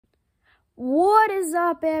What is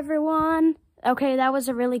up, everyone? Okay, that was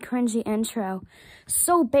a really cringy intro.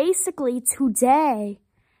 So basically, today,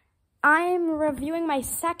 I'm reviewing my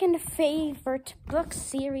second favorite book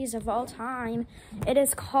series of all time. It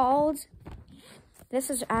is called, this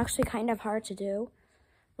is actually kind of hard to do,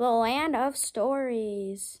 The Land of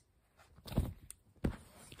Stories.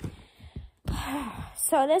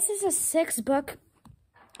 So this is a 6-book,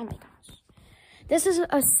 oh my gosh. This is a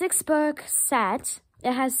 6-book set.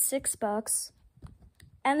 It has 6 books,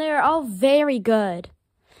 and they're all very good.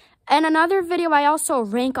 In another video, I also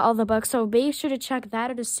rank all the books, so be sure to check that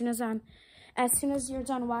out as soon as you're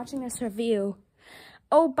done watching this review.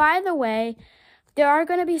 Oh, by the way, there are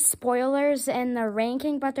going to be spoilers in the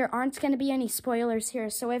ranking, but there aren't going to be any spoilers here.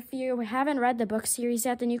 So if you haven't read the book series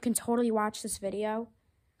yet, then you can totally watch this video.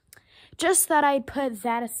 Just that I put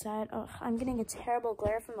that aside. Oh, I'm getting a terrible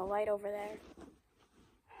glare from the light over there.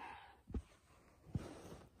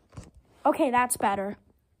 Okay, that's better.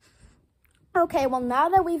 Okay, well, now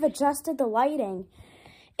that we've adjusted the lighting,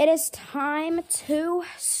 it is time to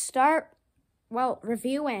start,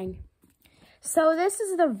 reviewing. So this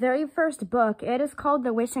is the very first book. It is called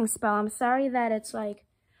The Wishing Spell. I'm sorry that it's,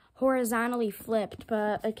 horizontally flipped,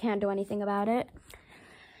 but I can't do anything about it.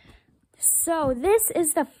 So this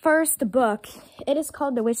is the first book. It is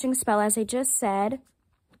called The Wishing Spell, as I just said.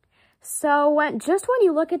 So when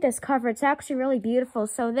you look at this cover, it's actually really beautiful.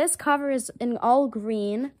 So this cover is in all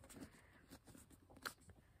green.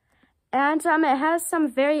 And it has some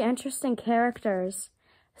very interesting characters.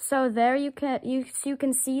 So there you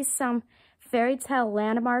can see some fairy tale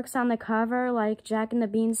landmarks on the cover, like Jack and the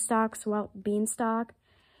Beanstalk's Beanstalk.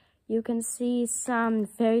 You can see some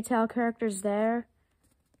fairy tale characters there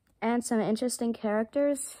and some interesting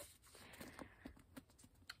characters.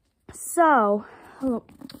 So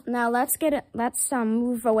now let's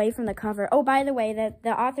move away from the cover. Oh, by the way,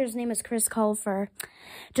 the author's name is Chris Colfer.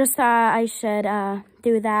 Just I should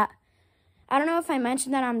do that. I don't know if I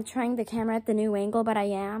mentioned that I'm trying the camera at the new angle, but I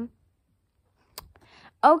am.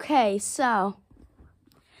 Okay, so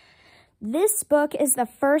this book is the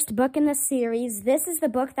first book in the series. This is the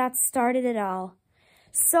book that started it all.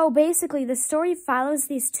 So basically, the story follows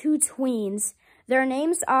these 2 tweens. Their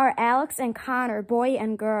names are Alex and Connor, boy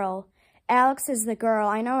and girl. Alex is the girl.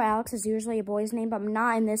 I know Alex is usually a boy's name, but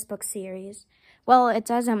not in this book series. Well, it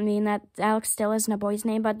doesn't mean that Alex still isn't a boy's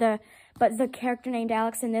name, but the character named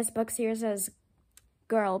Alex in this book series is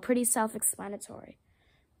girl. Pretty self-explanatory.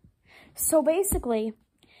 So basically,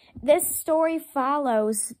 this story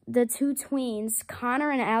follows the 2 tweens,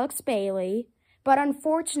 Connor and Alex Bailey, but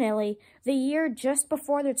unfortunately, the year just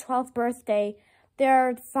before their 12th birthday,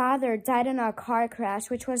 their father died in a car crash,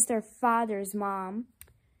 which was their father's mom.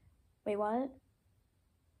 Wait, what?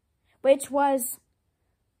 Which was,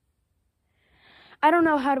 I don't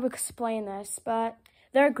know how to explain this, but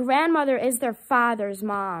their grandmother is their father's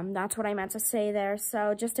mom. That's what I meant to say there.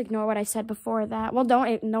 So just ignore what I said before that. Well,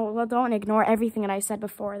 don't ignore everything that I said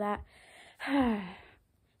before that.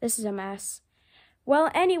 This is a mess. Well,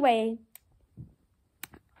 anyway,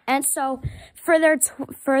 and so for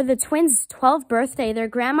the twins' 12th birthday, their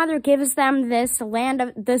grandmother gives them this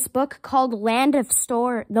book called The Land of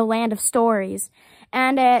Stories,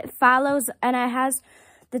 and it has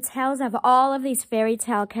the tales of all of these fairy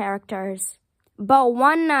tale characters. But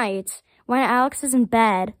one night, when Alex is in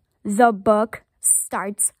bed, the book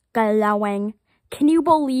starts glowing. Can you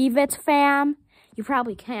believe it, fam? You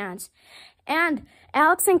probably can't. And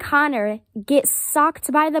Alex and Connor get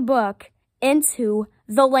sucked by the book into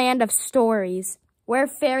the land of stories, where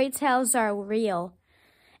fairy tales are real.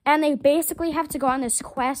 And they basically have to go on this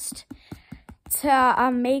quest to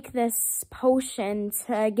make this potion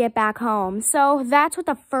to get back home. So that's what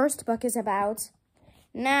the first book is about.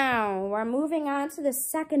 Now, we're moving on to the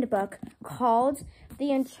second book, called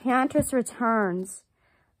The Enchantress Returns.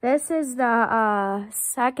 This is the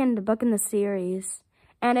second book in the series,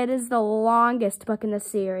 and it is the longest book in the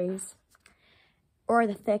series. Or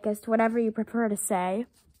the thickest, whatever you prefer to say.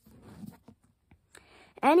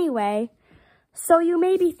 Anyway, so you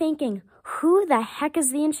may be thinking, who the heck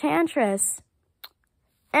is the Enchantress?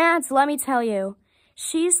 And let me tell you,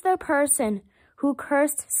 she's the person who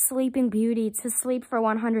cursed Sleeping Beauty to sleep for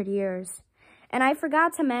 100 years. And I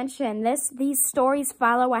forgot to mention, these stories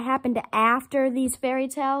follow what happened after these fairy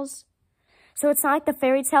tales. So it's not like the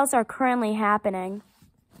fairy tales are currently happening.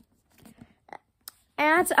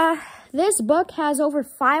 And this book has over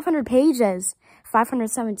 500 pages,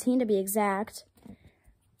 517 to be exact.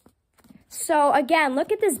 So again,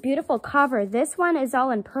 look at this beautiful cover. This one is all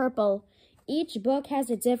in purple. Each book has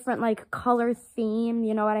a different color theme,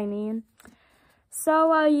 you know what I mean?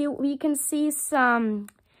 So we can see some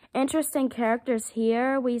interesting characters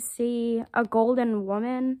here. We see a golden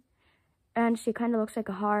woman, and she kind of looks like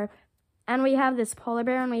a harp. And we have this polar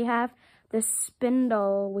bear, and we have this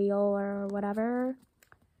spindle wheel or whatever.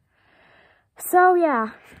 So,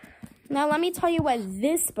 yeah. Now, let me tell you what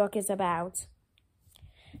this book is about.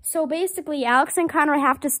 So, basically, Alex and Connor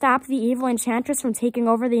have to stop the evil enchantress from taking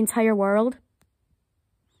over the entire world.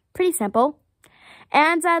 Pretty simple.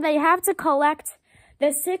 And they have to collect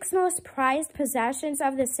the 6 most prized possessions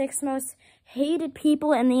of the 6 most hated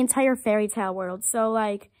people in the entire fairy tale world. So,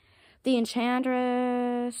 like, the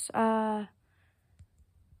enchantress, the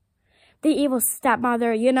evil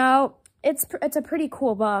stepmother, you know. It's a pretty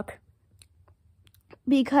cool book.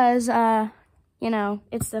 Because, you know,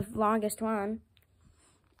 it's the longest one.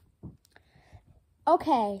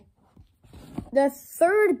 Okay. The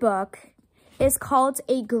 3rd book is called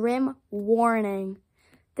A Grim Warning.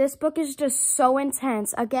 This book is just so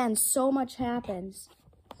intense. Again, so much happens.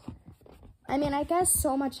 I mean, I guess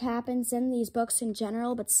so much happens in these books in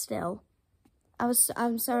general, but still.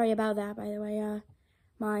 I'm sorry about that, by the way.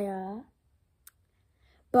 My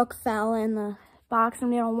book fell in the box,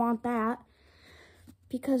 and we don't want that,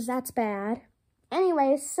 because that's bad.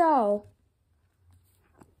 Anyway, so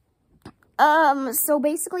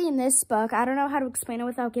basically in this book, I don't know how to explain it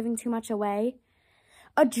without giving too much away.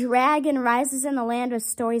 A dragon rises in the land with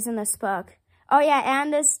stories in this book. Oh yeah,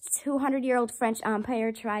 and this 200-year-old French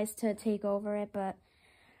empire tries to take over it, but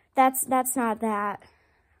that's not that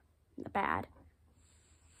bad.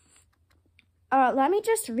 Let me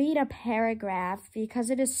just read a paragraph because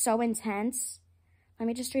it is so intense. Let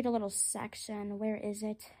me just read a little section. Where is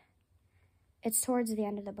it? It's towards the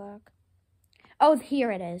end of the book. Oh,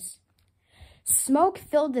 here it is. Smoke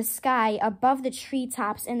filled the sky above the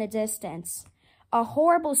treetops in the distance. A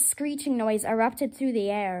horrible screeching noise erupted through the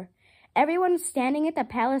air. Everyone standing at the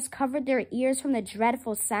palace covered their ears from the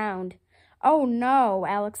dreadful sound. "Oh no,"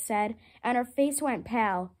 Alex said, and her face went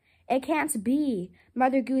pale. "It can't be,"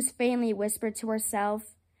 Mother Goose faintly whispered to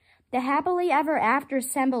herself. The happily ever after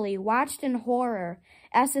assembly watched in horror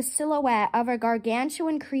as the silhouette of a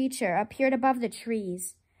gargantuan creature appeared above the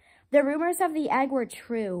trees. The rumors of the egg were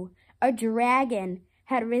true. A dragon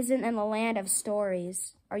had risen in the land of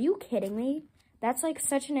stories. Are you kidding me? That's like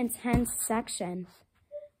such an intense section.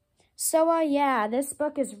 So, yeah, this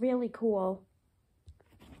book is really cool.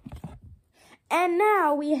 And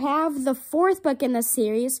now we have the 4th book in the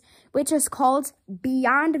series, which is called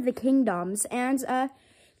Beyond the Kingdoms. And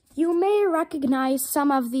you may recognize some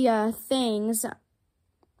of the things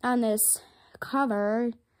on this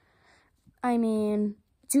cover. I mean,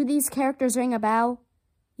 do these characters ring a bell?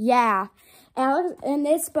 Yeah. In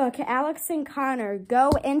this book, Alex and Connor go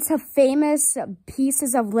into famous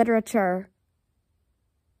pieces of literature.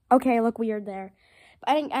 Okay, I look weird there.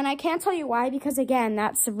 And I can't tell you why, because again,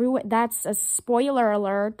 that's a spoiler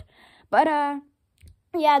alert. But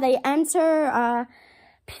yeah, they enter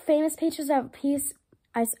famous pieces of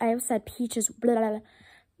I said peaches. Blah, blah, blah.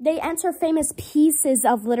 They enter famous pieces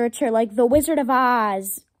of literature like The Wizard of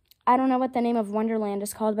Oz. I don't know what the name of Wonderland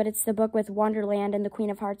is called, but it's the book with Wonderland and the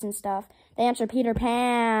Queen of Hearts and stuff. They enter Peter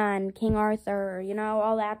Pan, King Arthur, you know,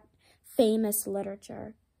 all that famous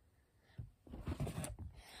literature.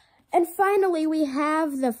 And finally, we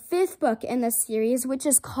have the 5th book in the series, which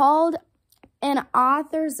is called An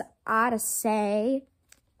Author's Odyssey.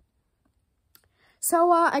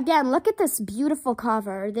 So, again, look at this beautiful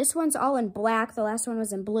cover. This one's all in black. The last one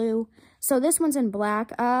was in blue. So, this one's in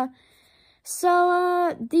black.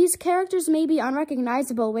 These characters may be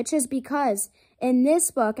unrecognizable, which is because in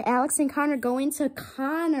this book, Alex and Connor go into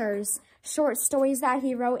Connor's short stories that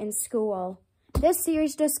he wrote in school. This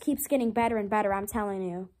series just keeps getting better and better, I'm telling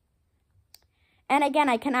you. And again,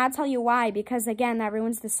 I cannot tell you why, because again, that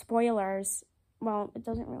ruins the spoilers. Well, it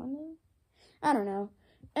doesn't ruin them. I don't know.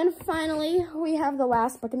 And finally, we have the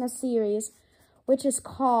last book in the series, which is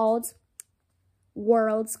called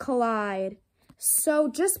Worlds Collide. So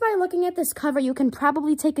just by looking at this cover, you can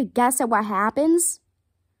probably take a guess at what happens.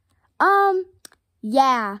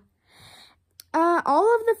 Yeah.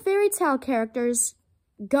 All of the fairy tale characters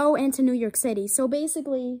go into New York City. So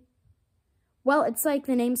basically, well, it's like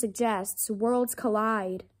the name suggests, worlds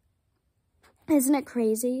collide. Isn't it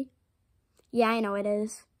crazy? Yeah, I know it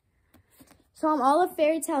is. So all the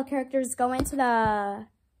fairy tale characters go into the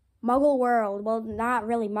Muggle world. Well, not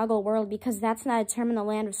really Muggle world, because that's not a term in the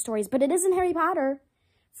land of stories, but it is in Harry Potter.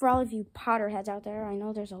 For all of you Potterheads out there, I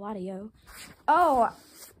know there's a lot of you. Oh,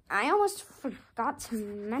 I almost forgot to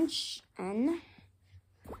mention,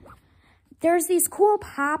 there's these cool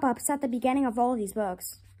pop-ups at the beginning of all of these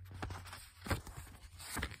books.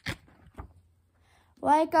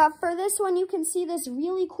 Like, for this one, you can see this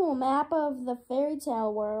really cool map of the fairy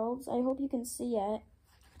tale worlds. I hope you can see it.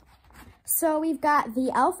 So we've got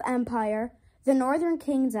the Elf Empire, the Northern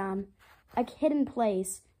Kingdom, a Hidden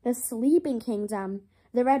Place, the Sleeping Kingdom,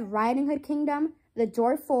 the Red Riding Hood Kingdom, the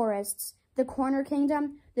Dwarf Forests, the Corner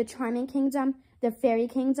Kingdom, the Charming Kingdom, the Fairy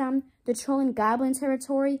Kingdom, the Troll and Goblin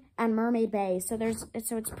Territory, and Mermaid Bay. So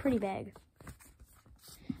it's pretty big.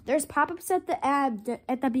 There's pop-ups at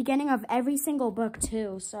the beginning of every single book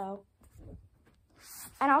too, so.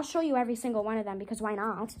 And I'll show you every single one of them because why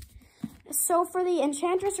not? So for the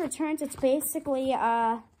Enchantress Returns, it's basically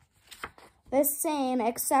the same,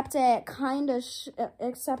 except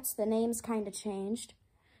except the name's kind of changed.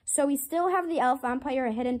 So we still have the Elf Empire,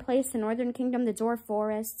 a Hidden Place, the Northern Kingdom, the Dwarf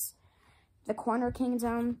Forests, the Corner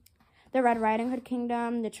Kingdom, the Red Riding Hood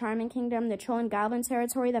Kingdom, the Charming Kingdom, the Troll and Goblin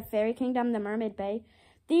Territory, the Fairy Kingdom, the Mermaid Bay.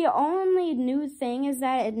 The only new thing is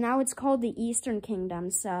that now it's called the Eastern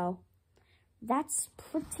Kingdom, so that's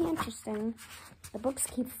pretty interesting. The books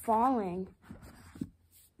keep falling.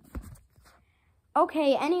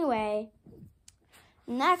 Okay, anyway,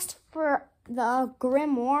 next for the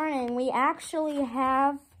Grim Warning, we actually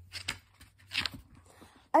have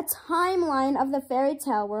a timeline of the fairy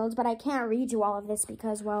tale worlds, but I can't read you all of this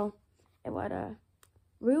because, well, it would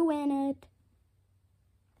ruin it.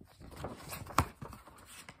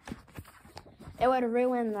 It would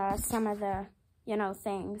ruin some of the,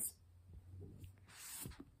 things.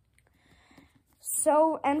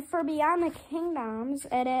 So, and for Beyond the Kingdoms,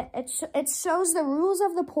 it shows the rules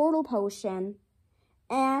of the portal potion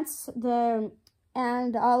and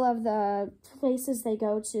all of the places they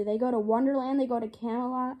go to. They go to Wonderland, they go to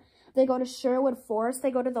Camelot, they go to Sherwood Forest, they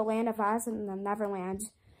go to the Land of Oz and the Neverland.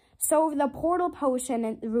 So the portal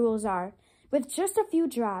potion rules are, with just a few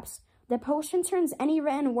drops, the potion turns any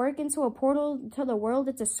written work into a portal to the world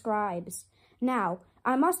it describes. Now,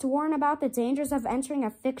 I must warn about the dangers of entering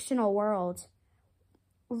a fictional world.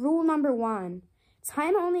 Rule number 1.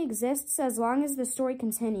 Time only exists as long as the story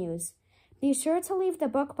continues. Be sure to leave the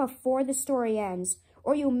book before the story ends,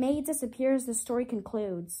 or you may disappear as the story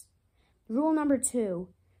concludes. Rule number 2.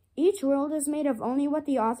 Each world is made of only what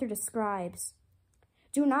the author describes.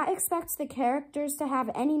 Do not expect the characters to have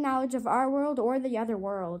any knowledge of our world or the other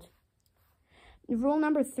world. Rule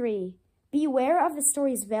number 3. Beware of the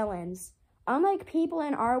story's villains. Unlike people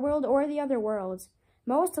in our world or the other worlds,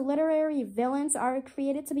 most literary villains are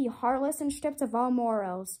created to be heartless and stripped of all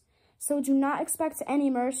morals, so do not expect any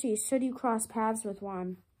mercy should you cross paths with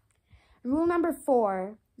one. Rule number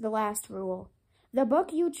 4, the last rule. The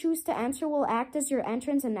book you choose to enter will act as your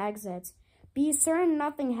entrance and exit. Be certain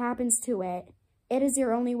nothing happens to it. It is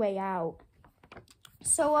your only way out.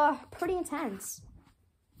 So, pretty intense.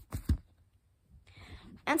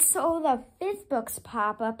 And so the 5th book's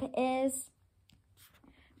pop-up is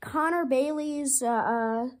Connor Bailey's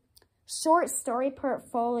short story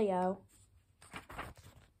portfolio.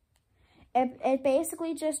 It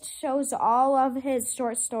basically just shows all of his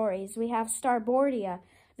short stories. We have Starbordia,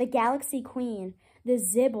 the Galaxy Queen, the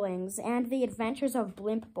Ziblings, and the Adventures of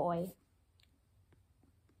Blimp Boy.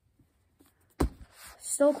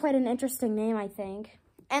 Still quite an interesting name, I think.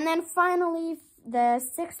 And then finally, the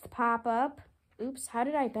 6th pop-up. Oops, how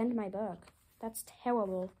did I bend my book? That's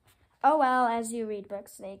terrible. Oh well, as you read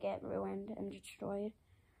books, they get ruined and destroyed.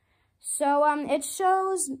 So, it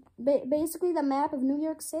shows basically the map of New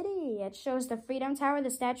York City. It shows the Freedom Tower, the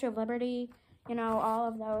Statue of Liberty, all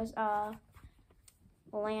of those,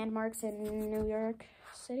 landmarks in New York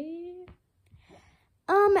City.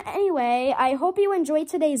 Anyway, I hope you enjoyed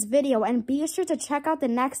today's video, and be sure to check out the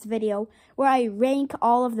next video where I rank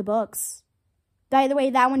all of the books. By the way,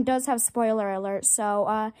 that one does have spoiler alert,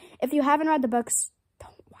 so, if you haven't read the books,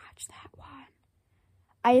 don't watch that one.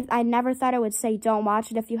 I never thought I would say don't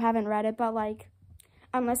watch it if you haven't read it, but,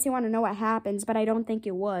 unless you want to know what happens, but I don't think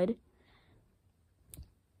you would.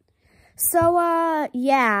 So,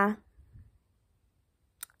 yeah.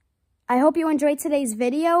 I hope you enjoyed today's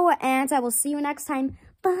video, and I will see you next time.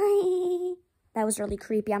 Bye! That was really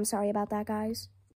creepy. I'm sorry about that, guys.